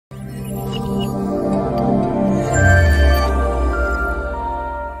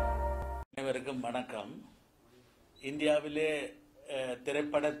இந்தியாவிலே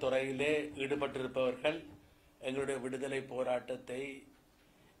திரைப்படத் துறையிலே ஈடுபட்டிருப்பவர்கள் எங்களுடைய விடுதலை போராட்டத்தை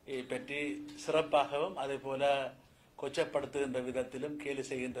பற்றி சிறப்பாகவும் அதேபோல கொச்சப்படுத்துகின்ற விதத்திலும் கேலி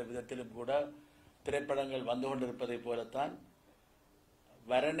செய்கின்ற விதத்திலும் கூட திரைப்படங்கள் வந்து கொண்டிருப்பதைப் போலத்தான்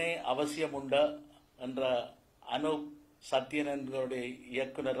வரணே அவசியம் உண்டா என்ற அனூப் சத்யன் என்களுடைய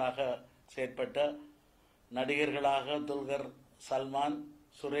இயக்குநராக செயற்பட்ட நடிகர்களாக துல்கர், சல்மான்,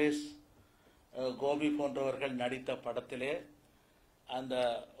 சுரேஷ், கோபி போன்றவர்கள் நடித்த படத்திலே அந்த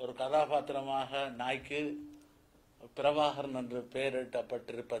ஒரு கதாபாத்திரமாக நாய்க்கு பிரபாகரன் என்று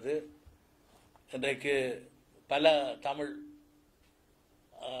பெயரிடப்பட்டிருப்பது இன்றைக்கு பல தமிழ்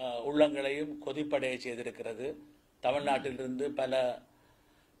உள்ளங்களையும் கொதிப்படைய செய்திருக்கிறது. தமிழ்நாட்டிலிருந்து பல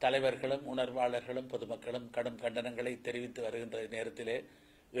தலைவர்களும் உணர்வாளர்களும் பொதுமக்களும் கடும் கண்டனங்களை தெரிவித்து வருகின்ற நேரத்திலே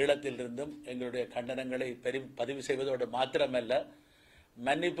ஈழத்திலிருந்தும் எங்களுடைய கண்டனங்களை பதிவு செய்வதோடு மாத்திரமல்ல,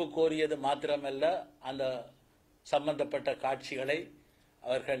 மன்னிப்பு கோரியது மாத்திரமல்ல, அந்த சம்பந்தப்பட்ட காட்சிகளை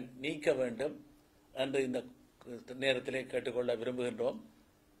அவர்கள் நீக்க வேண்டும் என்று இந்த நேரத்திலே கேட்டுக்கொள்ள விரும்புகின்றோம்.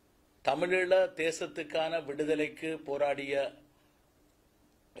 தமிழீழ தேசத்துக்கான விடுதலைக்கு போராடிய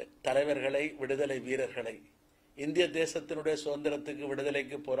தலைவர்களை, விடுதலை வீரர்களை, இந்திய தேசத்தினுடைய சுதந்திரத்துக்கு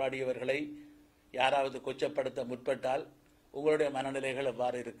விடுதலைக்கு போராடியவர்களை யாராவது கொச்சப்படுத்த முற்பட்டால் உங்களுடைய மனநிலைகள்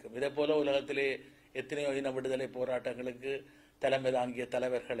எவ்வாறு இருக்கும்? இதே போல உலகத்திலே எத்தனையோ இன விடுதலை போராட்டங்களுக்கு தலைமை தாங்கிய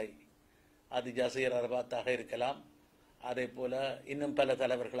தலைவர்களை, அது ஜசீர் அரபாத்தாக இருக்கலாம், அதே போல இன்னும் பல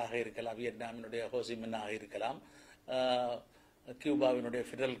தலைவர்களாக இருக்கலாம், வியட்நாமினுடைய ஹோசிமின்னாக இருக்கலாம், கியூபாவினுடைய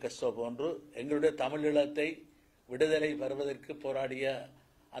ஃபிடல் கஸ்டோ போன்று எங்களுடைய தமிழீழத்தை விடுதலை வருவதற்கு போராடிய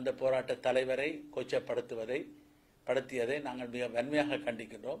அந்த போராட்ட தலைவரை கொச்சப்படுத்தியதை நாங்கள் மிக வன்மையாக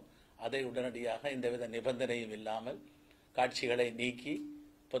கண்டிக்கின்றோம். அதை உடனடியாக எந்தவித நிபந்தனையும் இல்லாமல் காட்சிகளை நீக்கி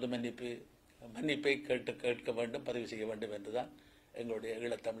பொது மன்னிப்பை கேட்க வேண்டும், பதிவு செய்ய வேண்டும் என்றுதான் எங்களுடைய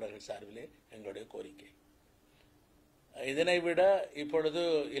ஈழத்தமிழர்கள் சார்பிலே எங்களுடைய கோரிக்கை. இதனை விட இப்பொழுது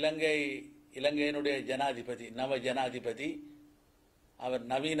இலங்கையினுடைய ஜனாதிபதி, நவ ஜனாதிபதி, அவர்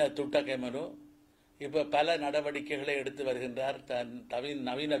நவீன துட்டகைமனு இப்போ பல நடவடிக்கைகளை எடுத்து வருகின்றார்.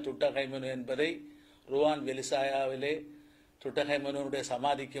 நவீன துட்டகைமனு என்பதை ருவான் வெலிசாயாவிலே துட்டகைமனுடைய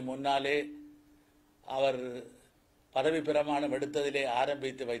சமாதிக்கு முன்னாலே அவர் பதவி பிரமாணம் எடுத்ததிலே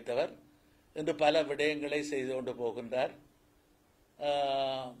ஆரம்பித்து வைத்தவர். இன்று பல விடயங்களை செய்து கொண்டு போகின்றார்.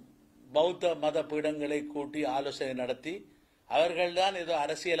 பௌத்த மத பீடங்களை கூட்டி ஆலோசனை நடத்தி அவர்கள்தான் ஏதோ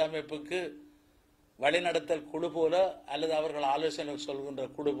அரசியலமைப்புக்கு வழிநடத்தல் குழு போல அல்லது அவர்கள் ஆலோசனை சொல்கின்ற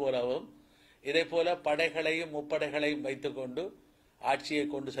குழு போலவும், இதே போல படைகளையும் முப்படைகளையும் வைத்துக்கொண்டு ஆட்சியை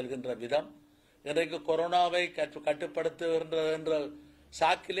கொண்டு செல்கின்ற விதம், இன்றைக்கு கொரோனாவை கட்டுப்படுத்துகின்ற என்ற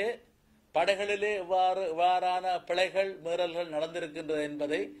சாக்கிலே படைகளிலே இவ்வாறான பிழைகள், மீறல்கள் நடந்திருக்கின்றது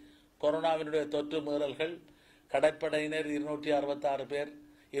என்பதை, கொரோனாவினுடைய தொற்று மீறல்கள், கடற்படையினர் 226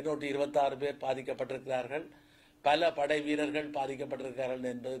 பேர் பாதிக்கப்பட்டிருக்கிறார்கள், பல படை வீரர்கள் பாதிக்கப்பட்டிருக்கிறார்கள்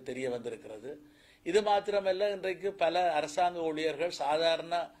என்பது தெரிய வந்திருக்கிறது. இது மாத்திரமல்ல, இன்றைக்கு பல அரசாங்க ஊழியர்கள்,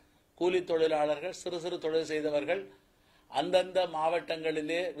 சாதாரண கூலி தொழிலாளர்கள், சிறு சிறு தொழில் செய்தவர்கள் அந்தந்த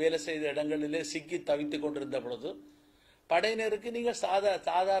மாவட்டங்களிலே வேலை செய்த இடங்களிலே சிக்கி தவித்துக் கொண்டிருந்த பொழுது படையினருக்கு நீங்கள்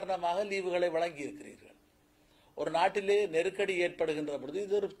சாதாரணமாக லீவுகளை வழங்கி இருக்கிறீர்கள். ஒரு நாட்டிலே நெருக்கடி ஏற்படுகின்ற பொழுது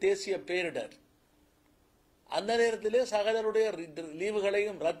இது ஒரு தேசிய பேரிடர். அந்த நேரத்திலே சகலருடைய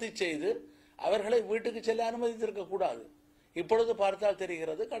லீவுகளையும் ரத்து செய்து அவர்களை வீட்டுக்கு செல்ல அனுமதித்திருக்க கூடாது. இப்பொழுது பார்த்தால்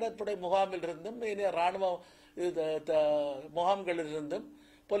தெரிகிறது, கடற்படை முகாமில் இருந்தும், இராணுவ முகாம்களிலிருந்தும்,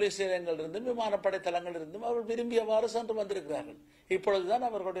 போலீஸ் நிலையங்களிலிருந்தும், விமானப்படை தளங்களிலிருந்தும் அவர்கள் விரும்பியவாறு சென்று வந்திருக்கிறார்கள். இப்பொழுதுதான்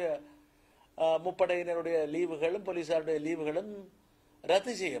அவர்களுடைய முப்படையினருடைய லீவுகளும் போலீசாருடைய லீவுகளும்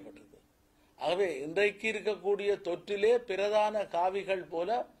ரத்து செய்யப்பட்டிருக்கு. ஆகவே இன்றைக்கு இருக்கக்கூடிய தொற்றிலே பிரதான காவிகள் போல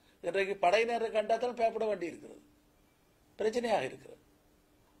இன்றைக்கு படையினரை கண்டால் பயப்பட வேண்டி இருக்கிறது, பிரச்சனையாக இருக்கிறது.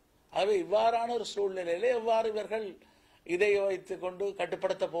 ஆகவே இவ்வாறான ஒரு சூழ்நிலையிலே எவ்வாறு இவர்கள் இதை வைத்துக் கொண்டு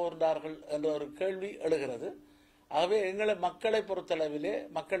கட்டுப்படுத்த போகின்றார்கள் என்ற ஒரு கேள்வி எழுகிறது. ஆகவே எங்களை மக்களை பொறுத்தளவிலே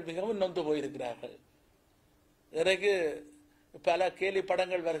மக்கள் மிகவும் நொந்து போயிருக்கிறார்கள். இன்றைக்கு பல கேலி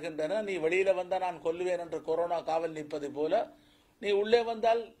படங்கள் வருகின்றன. நீ வெளியில வந்தால் நான் கொல்லுவேன் என்று கொரோனா காவல் நிற்பது போல, நீ உள்ளே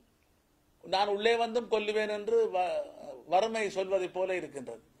வந்தால் நான் உள்ளே வந்தும் கொல்லுவேன் என்று வறுமை சொல்வதை போல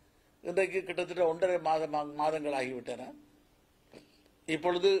இருக்கின்றது. இன்றைக்கு கிட்டத்தட்ட 1.5 மாதங்கள் ஆகிவிட்டன.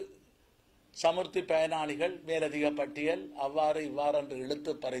 இப்பொழுது சமுர்த்தி பயனாளிகள் மேலதிக பட்டியல் அவ்வாறு இவ்வாறு என்று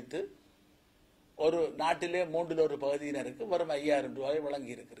இழுத்து பறித்து ஒரு நாட்டிலே 1/3 பகுதியினருக்கு வரும் 5000 ரூபாய்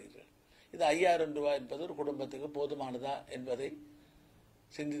வழங்கி இருக்கிறீர்கள். இது 5000 ரூபாய் என்பது ஒரு குடும்பத்துக்கு போதுமானதா என்பதை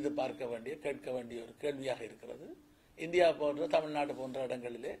சிந்தித்து பார்க்க வேண்டிய, கேட்க வேண்டிய ஒரு கேள்வியாக இருக்கிறது. இந்தியா போன்ற, தமிழ்நாடு போன்ற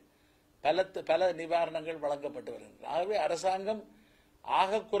இடங்களிலே பல நிவாரணங்கள் வழங்கப்பட்டு வருகின்றன. ஆகவே அரசாங்கம்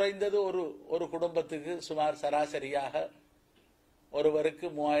ஆக குறைந்தது ஒரு குடும்பத்துக்கு சுமார் சராசரியாக ஒருவருக்கு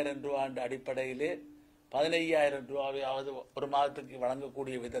 3000 ரூபாய் அடிப்படையிலே 15,000 ரூபாயாவது ஒரு மாதத்துக்கு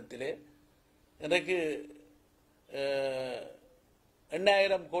வழங்கக்கூடிய விதத்திலே இன்றைக்கு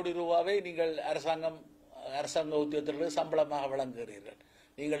 8,000 கோடி ரூபாவை நீங்கள் அரசாங்க உத்தியோகத்தர்களுக்கு சம்பளமாக வழங்குகிறீர்கள்.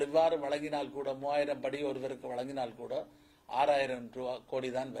 நீங்கள் இவ்வாறு வழங்கினால் கூட 3,000 படி ஒருவருக்கு வழங்கினால் கூட 6,000 கோடி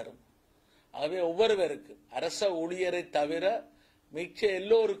தான் வரும். ஆகவே ஒவ்வொருவருக்கு அரச ஊழியரை தவிர மிச்ச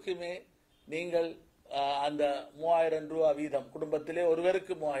எல்லோருக்குமே நீங்கள் அந்த 3,000 ரூபாய் வீதம், குடும்பத்திலே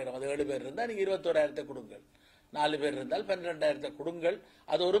ஒருவருக்கு 3,000, அது 7 பேர் இருந்தால் நீங்கள் 21,000 கொடுங்கள், 4 பேர் இருந்தால் 12,000 கொடுங்கள்.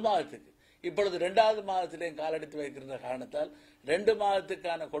 அது ஒரு மாதத்துக்கு. இப்பொழுது 2வது மாதத்திலேயும் காலெடுத்து வைக்கின்ற காரணத்தால் 2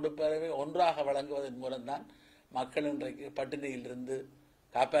 மாதத்துக்கான கொடுப்பனவை ஒன்றாக வழங்குவதன் மூலம்தான் மக்கள் இன்றைக்கு பட்டினியிலிருந்து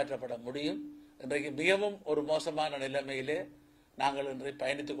காப்பாற்றப்பட முடியும். இன்றைக்கு மிகவும் ஒரு மோசமான நிலைமையிலே நாங்கள் இன்றைக்கு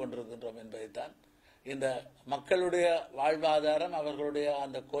பயணித்துக் கொண்டிருக்கின்றோம் என்பதைத்தான் இந்த மக்களுடைய வாழ்வாதாரம், அவர்களுடைய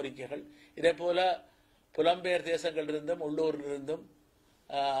அந்த கோரிக்கைகள், இதே போல புலம்பெயர் தேசங்களிலிருந்தும் உள்ளூரிலிருந்தும்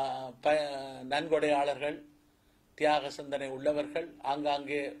நன்கொடையாளர்கள், தியாக சிந்தனை உள்ளவர்கள்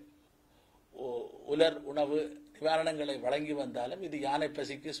ஆங்காங்கே உலர் உணவு நிவாரணங்களை வழங்கி வந்தாலும் இது யானை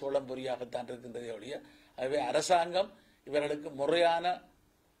பசிக்கு சோளம் பொறியாகத்தான் இருக்கின்றதே ஒழிய, ஆகவே அரசாங்கம் இவர்களுக்கு முறையான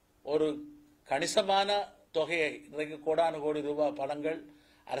ஒரு கணிசமான தொகையை, இன்றைக்கு கோடானு கோடி ரூபாய் பணங்கள்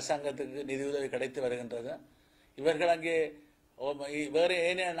அரசாங்கத்துக்கு நிதியுதவி கிடைத்து வருகின்றது. இவர்கள் அங்கே வேறு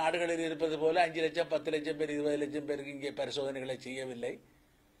ஏனைய நாடுகளில் இருப்பது போல 5 லட்சம் 10 லட்சம் பேர் 20 லட்சம் பேருக்கு இங்கே பரிசோதனைகளை செய்யவில்லை.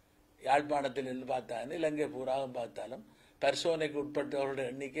 யாழ்ப்பாணத்தில் பார்த்தாலும் இலங்கை பூராவும் பார்த்தாலும் பரிசோதனைக்கு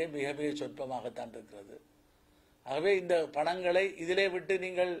உட்பட்டவர்களுடைய எண்ணிக்கை மிக மிக சொற்பமாகத்தான் இருக்கிறது. ஆகவே இந்த பணங்களை இதிலே விட்டு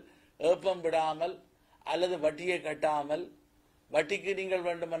நீங்கள் ஏப்பம் விடாமல் அல்லது வட்டியை கட்டாமல், வட்டிக்கு நீங்கள்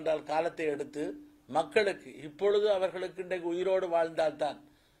வேண்டுமென்றால் காலத்தை எடுத்து மக்களுக்கு இப்பொழுது அவர்களுக்கு இன்றைக்கு உயிரோடு வாழ்ந்தால்தான்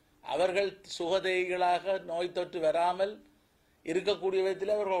அவர்கள் சுகதேகிகளாக நோய் தொற்று வராமல் இருக்கக்கூடிய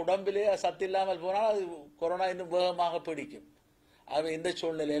விதத்தில் அவர்கள் உடம்பிலே சத்து இல்லாமல் போனால் அது கொரோனா இன்னும் வேகமாக பிடிக்கும். ஆகவே இந்த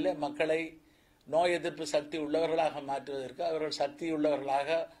சூழ்நிலையில் மக்களை நோய் எதிர்ப்பு சக்தி உள்ளவர்களாக மாற்றுவதற்கு, அவர்கள் சக்தி உள்ளவர்களாக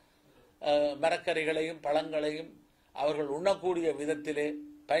மரக்கறிகளையும் பழங்களையும் அவர்கள் உண்ணக்கூடிய விதத்திலே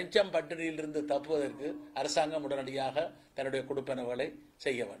பஞ்சம் பட்டினியிலிருந்து தப்புவதற்கு அரசாங்கம் உடனடியாக தன்னுடைய கொடுப்பனவுகளை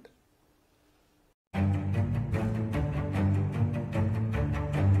செய்ய வேண்டும்.